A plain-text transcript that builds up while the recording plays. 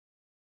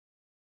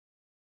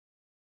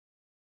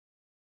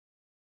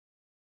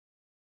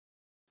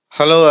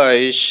Hello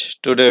Aish,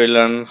 today we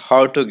learn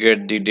how to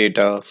get the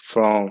data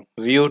from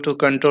view to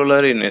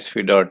controller in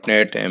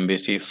ASP.NET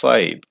MVC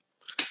 5.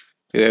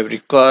 You have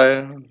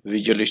required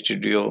Visual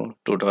Studio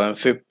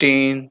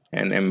 2015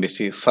 and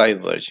MVC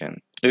 5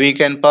 version. We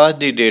can pass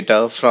the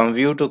data from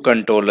view to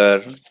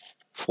controller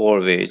four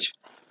ways.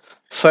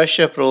 First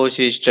approach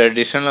is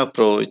traditional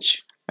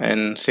approach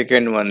and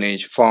second one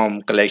is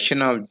form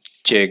collection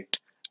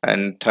object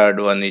and third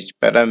one is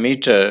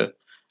parameter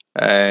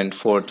and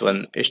fourth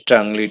one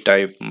strongly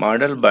type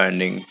model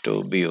binding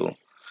to view.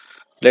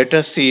 Let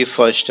us see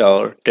first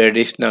our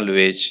traditional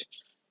ways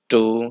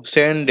to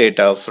send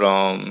data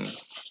from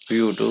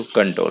view to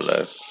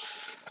controller.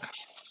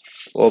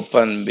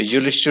 Open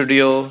Visual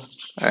Studio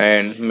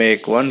and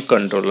make one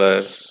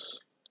controller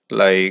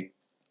like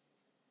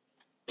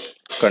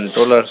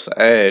controllers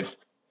add.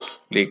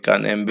 Click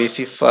on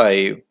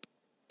MVC5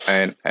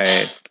 and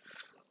add.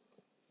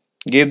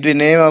 Give the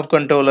name of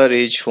controller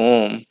is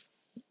home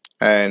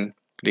and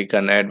click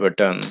on add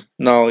button.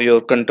 Now your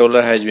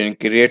controller has been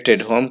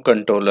created, home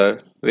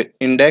controller with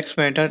index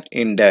method.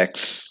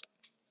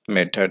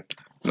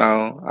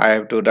 Now I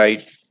have to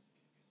write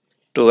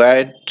to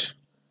add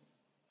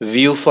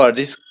view for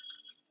this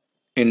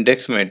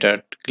index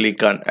method.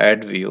 Click on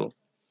add view,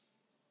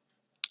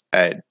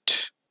 add.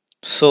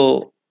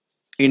 So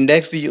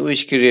index view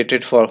is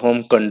created for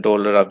home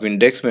controller of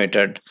index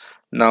method.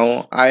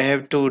 Now I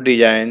have to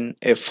design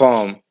a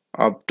form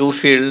of two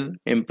field,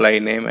 employee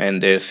name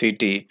and their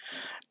city,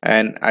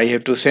 and I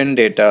have to send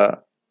data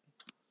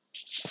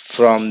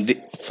from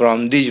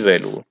this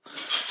value.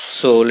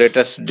 So let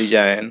us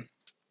design,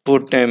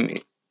 put name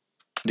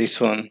this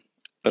one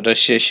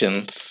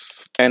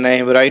registrations, and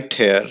I write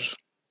here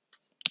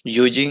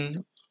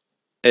using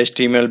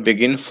HTML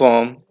begin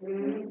form,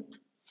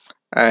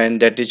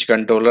 and that is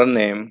controller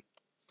name,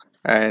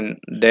 and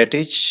that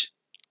is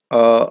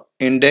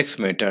index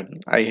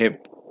method I have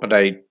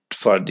write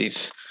for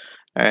this,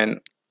 and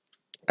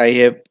I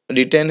have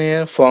written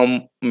here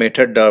form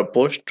method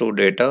post to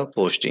data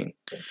posting.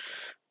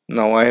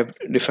 Now I have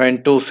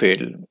defined two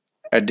fields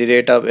at the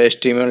rate of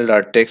HTML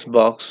dot text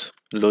box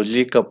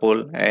loosely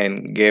couple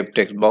and gave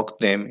text box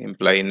name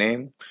imply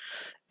name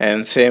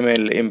and same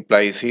will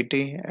imply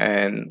city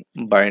and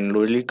bind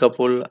loosely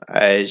couple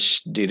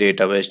as the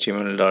rate of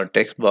HTML dot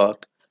text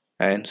box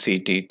and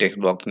ct text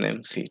box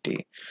name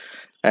ct,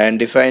 and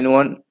define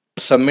one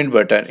submit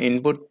button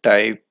input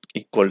type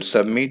equal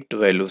submit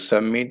value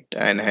submit,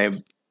 and have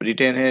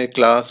written here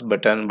class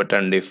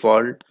button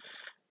default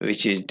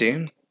which is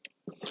the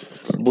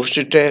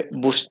bootstrap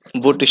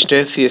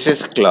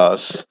css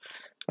class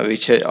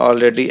which I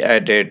already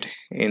added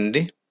in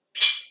the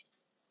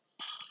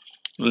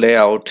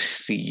layout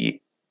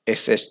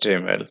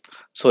CSHTML.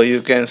 So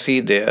you can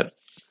see there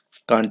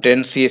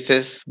content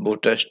CSS,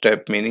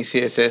 bootstrap mini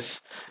CSS,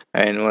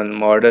 and one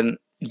modern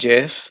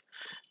JS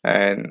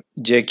and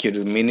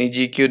jQuery mini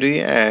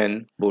jQuery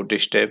and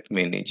bootstrap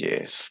mini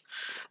JS.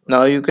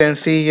 Now you can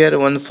see here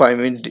one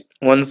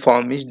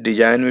form is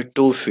designed with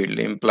two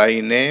fields,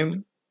 employee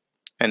name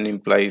and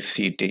employee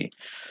CT.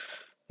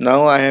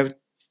 Now I have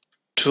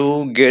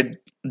to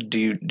get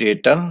the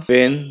data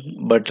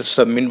when but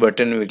submit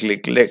button we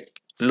click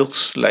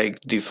looks like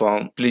the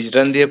form. Please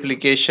run the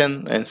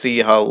application and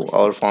see how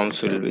our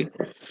forms will be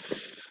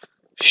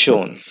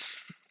shown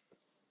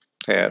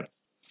here.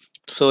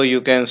 So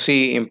you can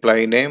see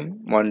employee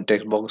name, one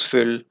text box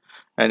field,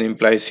 and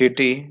employee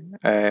city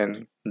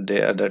and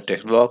the other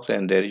text box,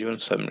 and there is one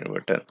submit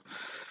button.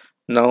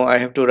 Now I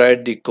have to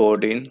write the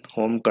code in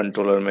home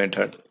controller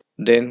method.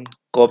 Then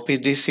copy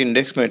this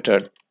index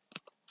method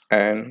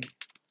and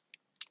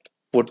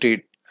put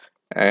it,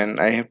 and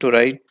I have to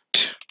write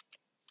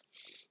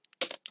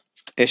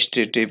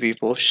HTTP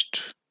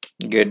post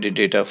get the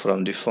data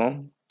from the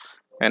form,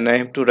 and I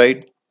have to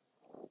write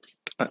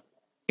uh,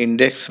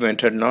 index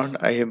method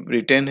not I have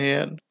written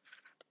here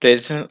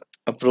traditional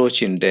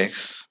approach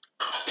index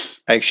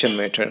action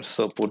method,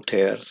 so put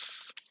here,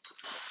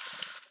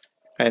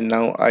 and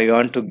now I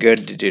want to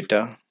get the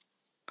data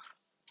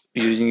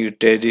using the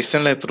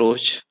traditional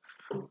approach.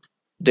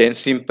 Then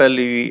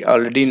simply we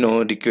already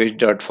know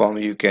request.form,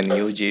 you can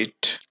use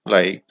it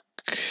like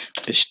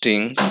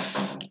string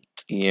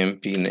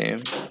emp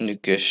name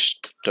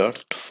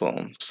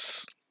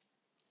request.forms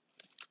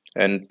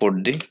and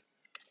put the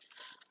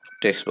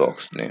text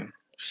box name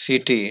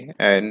city,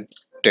 and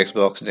text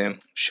box name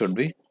should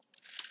be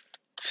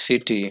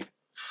city,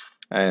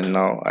 and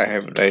now I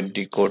have write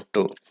the code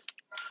to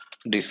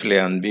display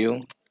on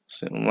view.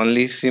 So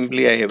only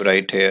simply I have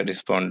write here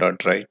respond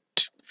dot write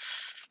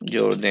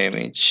your name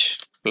is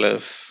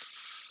plus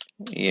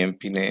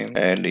emp name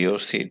and your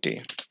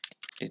city.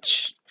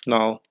 It's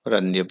now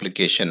run the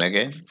application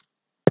again.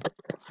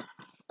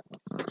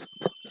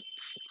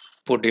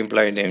 Put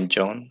employee name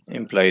John,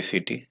 employee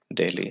city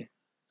Delhi,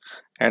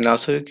 and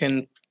also you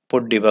can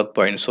put debug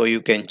point so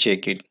you can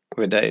check it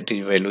whether it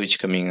is value is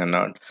coming or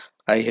not.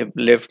 I have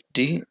left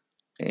the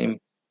em-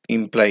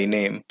 employee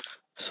name,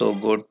 so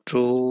go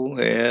to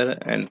here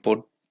and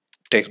put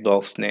text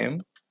box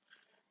name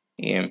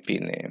emp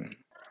name.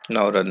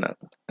 Now run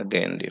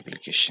again the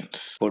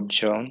applications. Put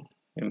John,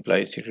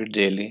 employee city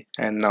daily,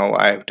 and now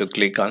I have to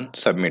click on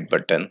submit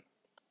button.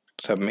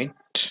 Submit.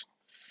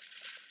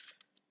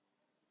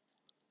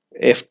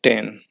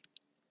 F10.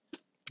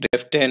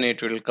 F10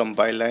 it will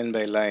compile line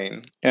by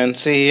line. And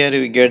see here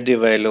we get the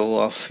value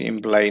of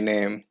employee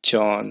name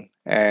John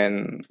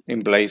and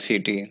employee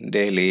city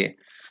Delhi.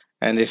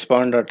 And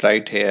respond dot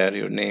right here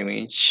your name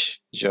is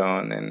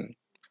John and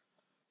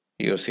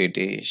your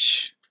city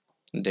is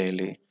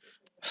Delhi.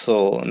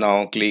 So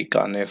now click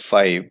on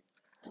F5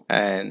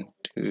 and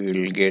you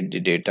will get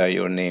the data.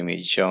 Your name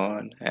is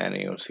John and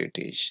your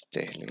city is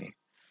Delhi.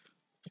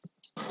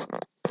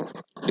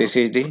 This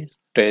is the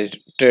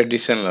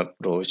traditional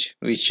approach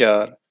which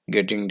are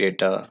getting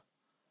data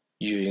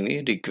using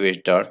the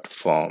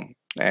request.form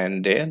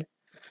and their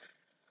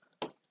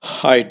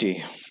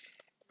ID.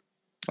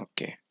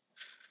 Okay.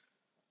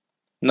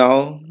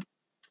 Now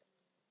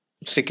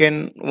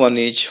second one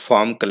is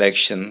form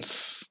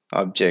collections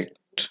object.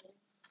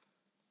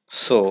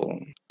 So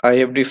I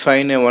have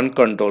defined a one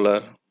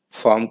controller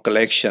form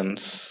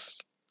collections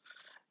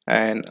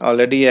and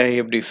already I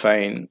have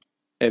defined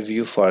a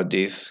view for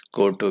this.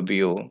 Go to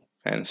view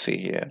and see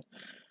here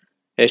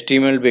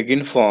HTML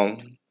begin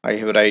form. I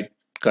have write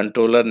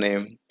controller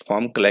name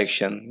form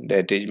collection,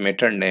 that is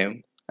method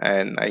name,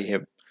 and I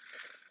have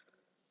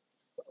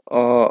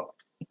uh,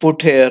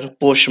 put here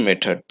post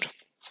method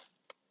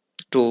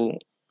to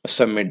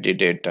submit the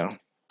data,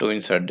 to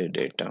insert the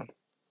data,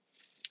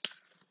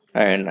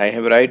 and I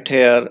have write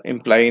here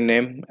employee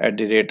name at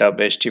the rate of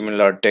HTML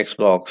or text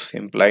box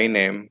employee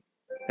name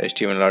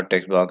HTML or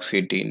text box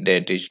city,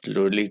 that is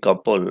loosely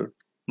coupled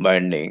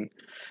binding.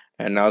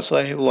 And also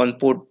I have one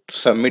put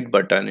submit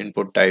button,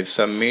 input type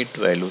submit,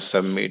 value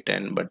submit,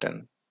 and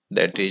button,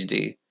 that is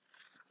the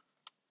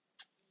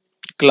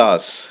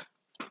class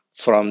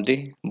from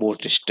the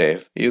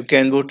bootstrap. You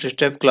can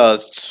bootstrap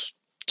class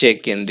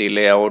check in the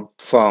layout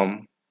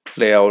form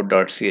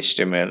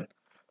layout.html.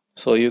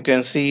 So you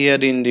can see here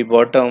in the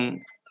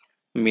bottom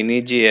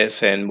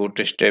mini.js and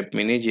bootstrap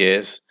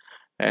mini.js,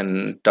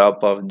 and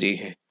top of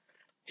the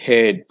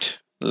head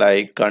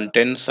like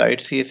content site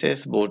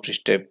css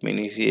bootstrap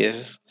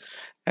mini.js,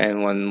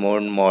 and one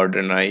more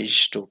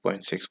modernized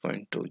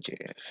 2.6.2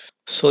 JS.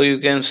 So you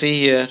can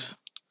see here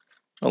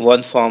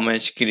one form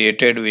is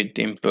created with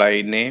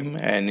employee name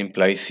and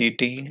employee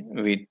city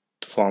with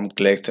form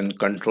collection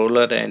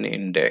controller and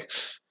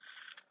index.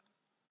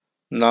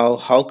 Now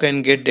how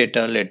can get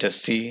data? Let us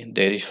see.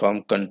 There is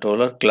form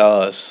controller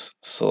class.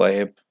 So I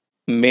have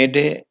made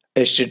a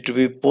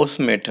HTTP post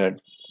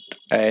method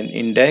and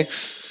index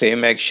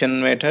same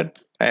action method,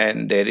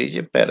 and there is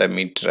a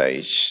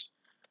parameterized,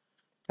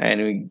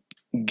 and we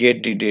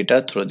get the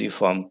data through the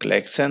form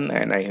collection,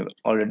 and I have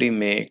already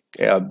make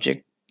a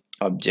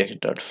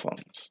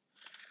object.forms.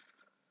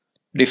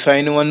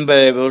 Define one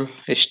variable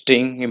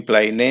string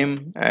imply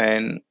name,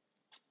 and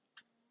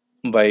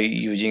by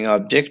using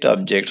object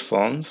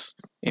forms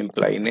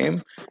imply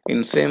name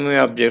in same way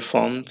object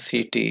form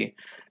ct,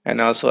 and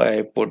also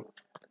I put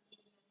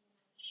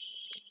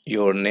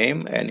your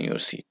name and your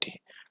city.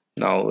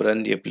 Now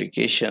run the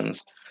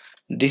applications.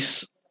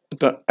 This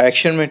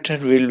action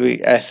method will be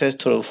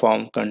accessed through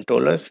form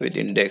controllers with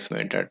index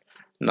method.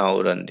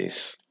 Now run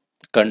this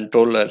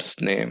controllers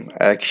name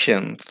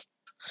actions,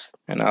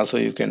 and also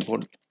you can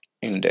put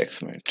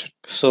index method.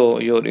 So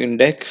your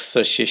index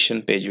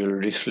session page will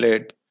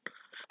reflect.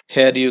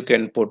 Here you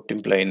can put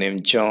employee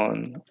name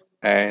John,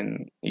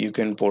 and you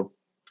can put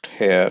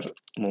here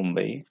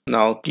Mumbai.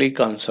 Now click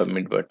on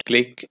submit button.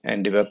 Click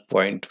and debug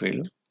point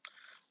will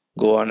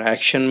go on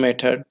action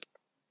method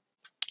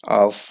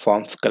of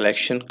forms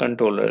collection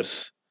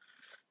controllers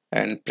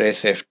and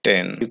press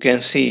F10. You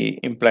can see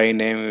employee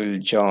name will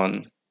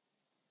John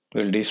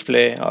will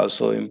display,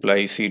 also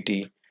employee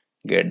city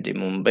get the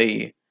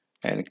Mumbai,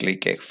 and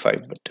click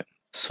F5 button.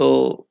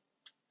 So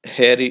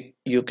here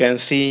you can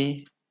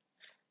see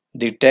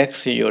the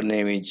text, your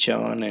name is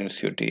John and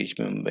city is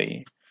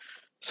Mumbai.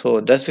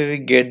 So that's where we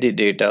get the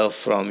data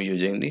from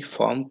using the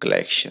form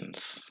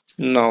collections.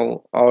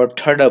 Now our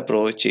third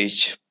approach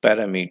is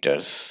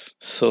parameters.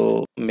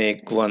 So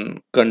make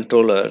one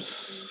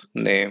controller's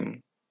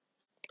name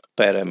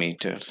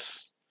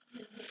parameters.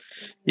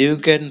 You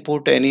can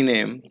put any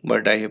name,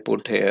 but I have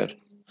put here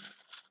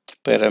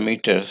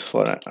parameters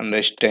for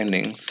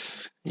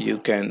understandings. You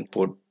can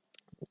put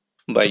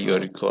by your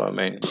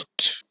requirement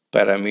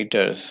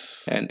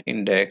parameters and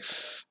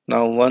index.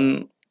 Now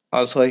one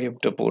also I have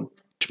to put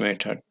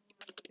method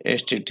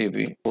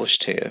http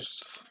post here.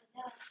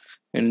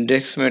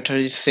 Index method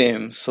is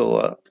same,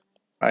 so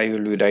I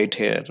will be right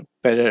here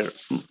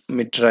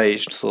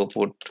parameterized. So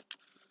put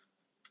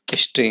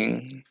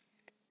string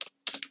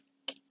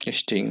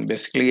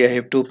Basically I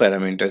have two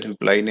parameters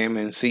employee name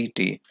and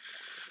ct.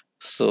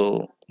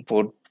 So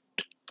put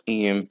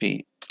emp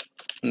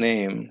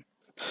name.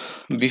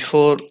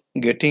 Before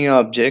getting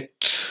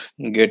objects,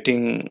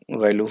 getting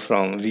value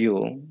from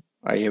view,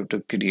 I have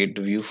to create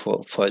view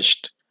for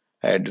first.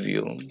 Add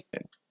view.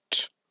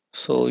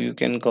 So you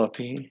can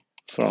copy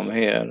From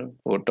here,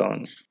 put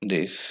on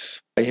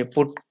this. I have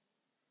put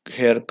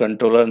here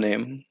controller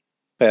name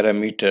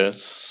parameters.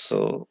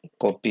 So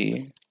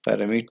copy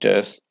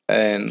parameters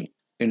and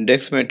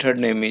index method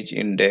name is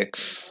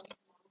index.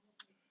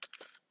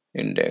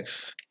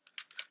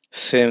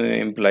 Same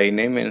employee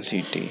name and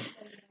city.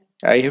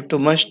 I have to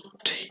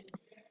must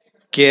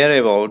care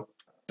about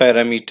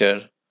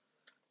parameter.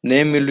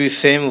 Name will be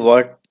same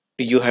what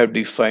you have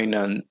defined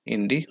on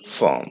in the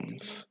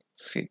forms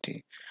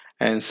city.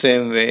 And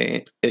same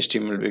way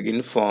HTML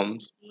begin form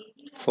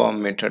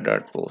method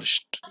dot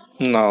post.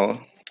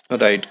 Now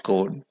write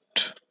code.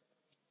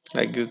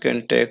 Like you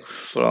can take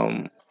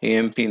from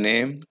EMP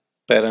name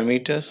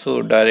parameter,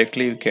 so direct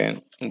you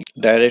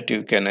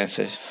can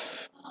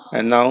access.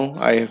 And now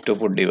I have to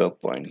put debug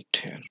point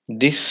here.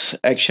 This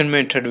action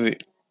method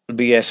will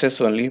be access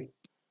only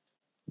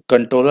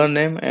controller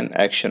name and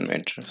action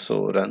method.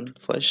 So run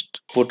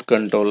first, put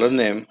controller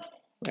name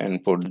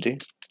and put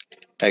the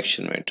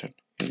action method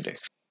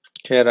index.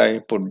 Here I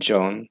put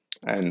John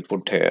and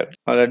put here.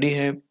 Already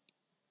have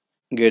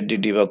get the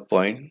debug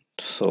point.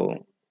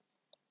 So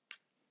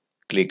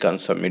click on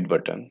submit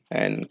button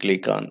and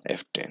click on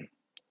F10.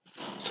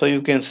 So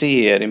you can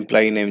see here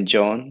employee name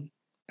John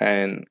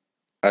and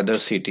other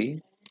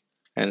city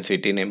and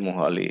city name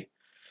Mohali.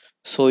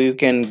 So you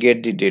can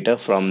get the data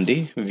from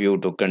the view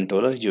to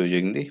controller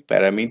using the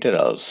parameter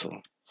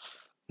also.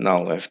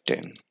 Now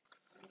F10.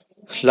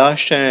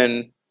 Last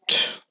and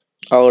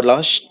our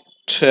last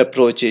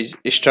approach is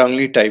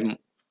strongly type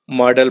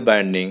model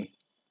banding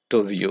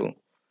to view.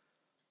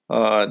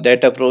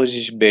 That approach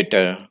is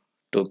better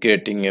to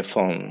creating a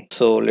form.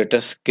 So let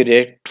us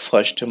create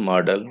first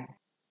model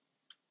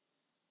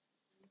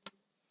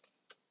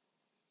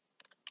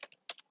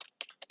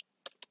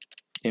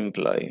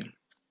employee.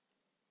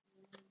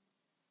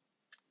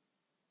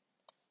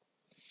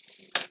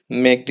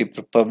 Make the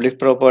public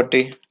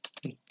property,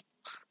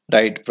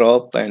 right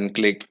prop and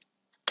click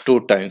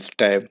two times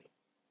tab.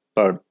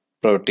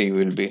 Property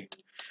will be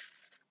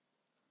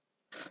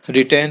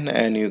written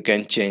and you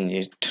can change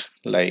it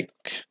like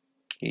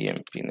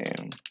EMP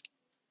name.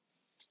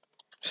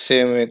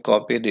 Same way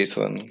copy this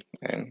one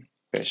and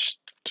paste.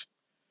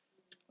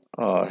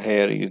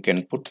 Here you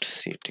can put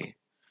city.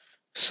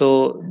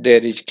 So there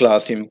is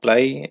class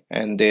employee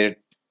and there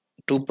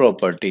two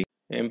property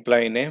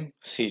employee name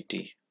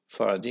city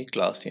for the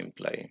class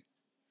employee.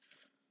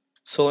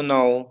 So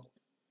now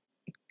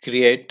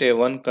create a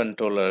one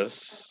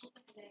controllers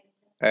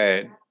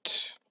add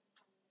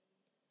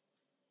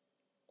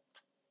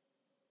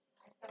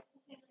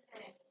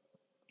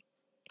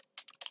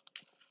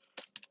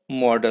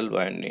model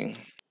binding,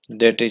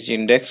 that is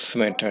index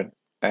method,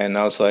 and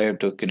also I have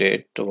to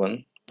create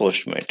one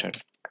post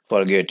method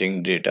for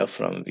getting data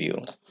from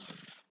view.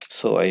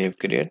 So I have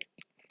create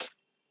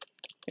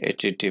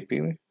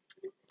http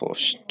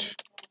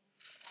post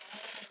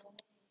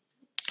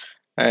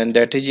and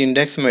that is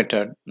index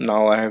method.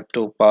 Now I have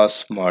to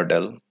pass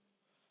model.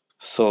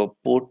 So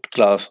put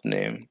class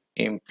name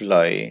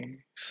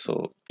employee.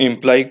 So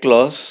employee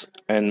class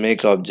and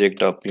make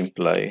object of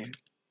employee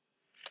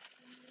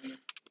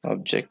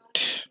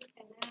object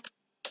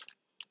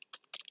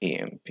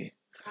emp.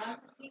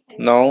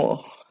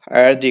 Now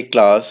add the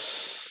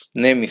class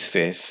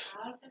namespace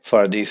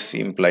for this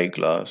employee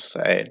class.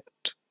 Add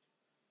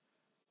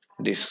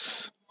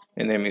this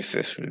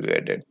namespace will be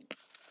added.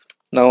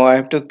 Now I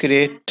have to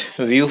create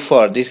view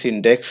for this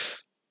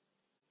index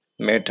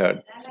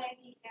method.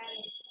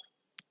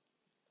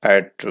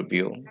 Add to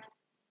view.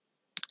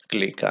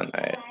 Click on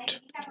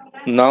add.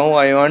 Now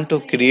I want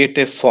to create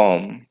a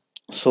form.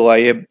 So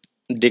I have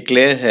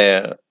declare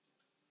here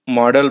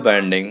model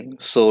banding.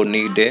 So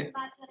need a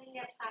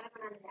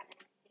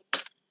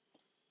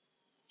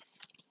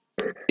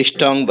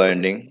strong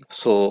binding.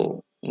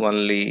 So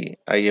only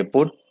I have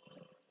put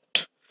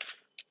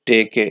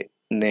take a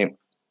name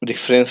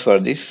reference for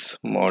this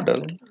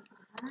model,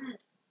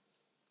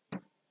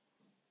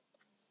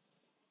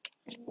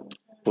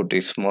 put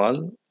it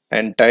small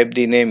and type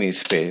the name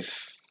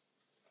space,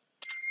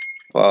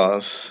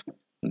 pass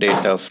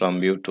data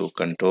from view to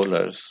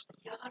controllers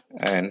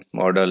and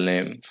model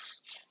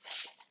names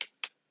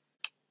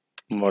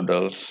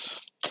models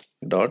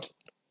dot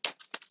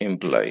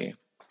employee.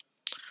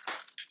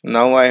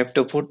 Now I have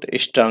to put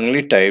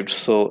strongly typed,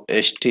 so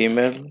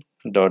html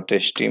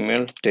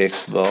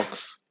text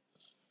box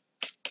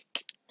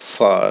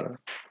for,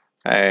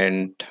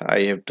 and I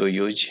have to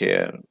use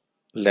here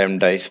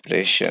lambda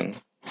expression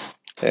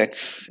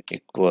x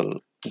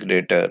equal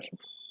greater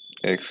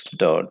x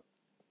dot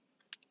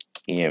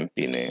emp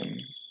name.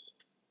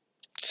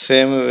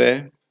 Same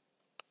way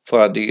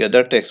for the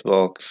other text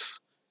box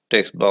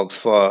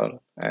for,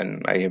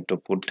 and I have to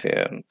put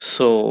here.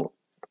 So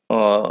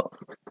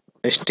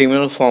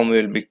HTML form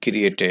will be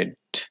created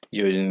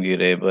using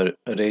the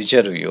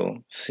razor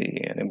view. See,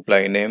 an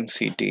employee name,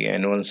 CT,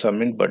 and one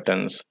submit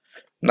buttons.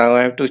 Now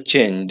I have to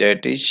change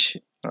that is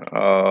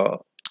uh,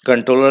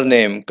 controller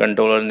name.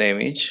 Controller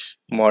name is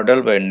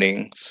model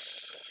binding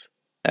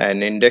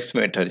and index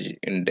method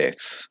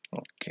index.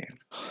 Okay.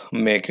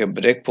 Make a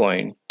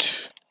breakpoint.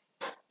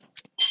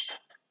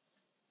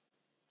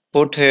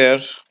 Put here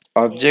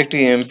object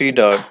emp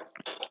dot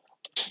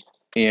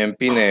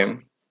emp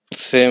name.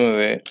 Same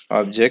way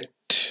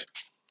object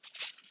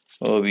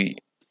ob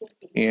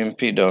emp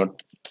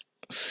dot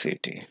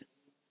city.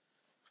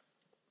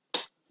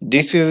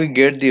 This way we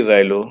get the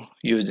value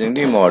using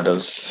the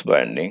models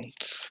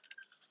bindings.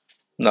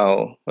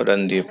 Now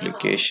run the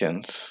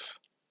applications.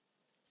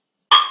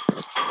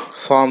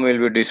 Form will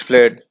be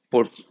displayed.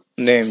 Put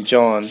name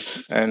John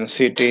and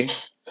city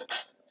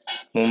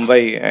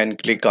Mumbai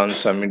and click on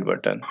submit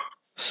button.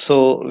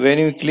 So when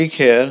you click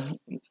here,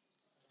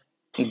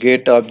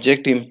 get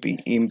object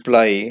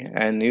imply,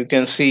 and you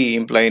can see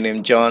imply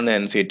name John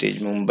and city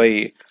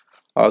Mumbai.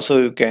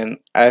 Also you can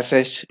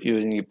access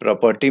using the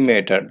property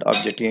method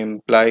object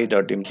imply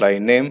dot imply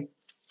name.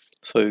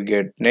 So you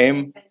get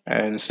name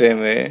and same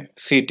way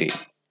city.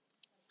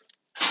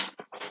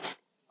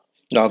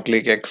 Now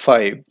click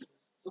F5.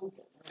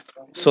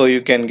 So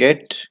you can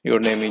get your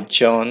name is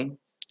John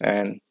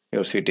and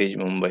your city is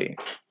Mumbai.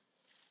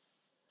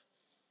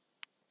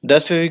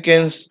 That's why we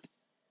can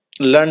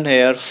learn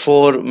here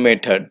four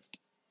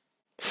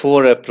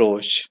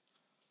approach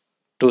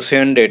to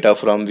send data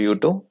from view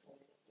to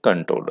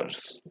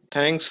controllers.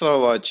 Thanks for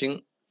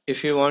watching.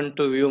 If you want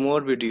to view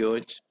more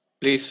videos,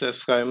 please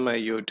subscribe my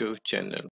YouTube channel.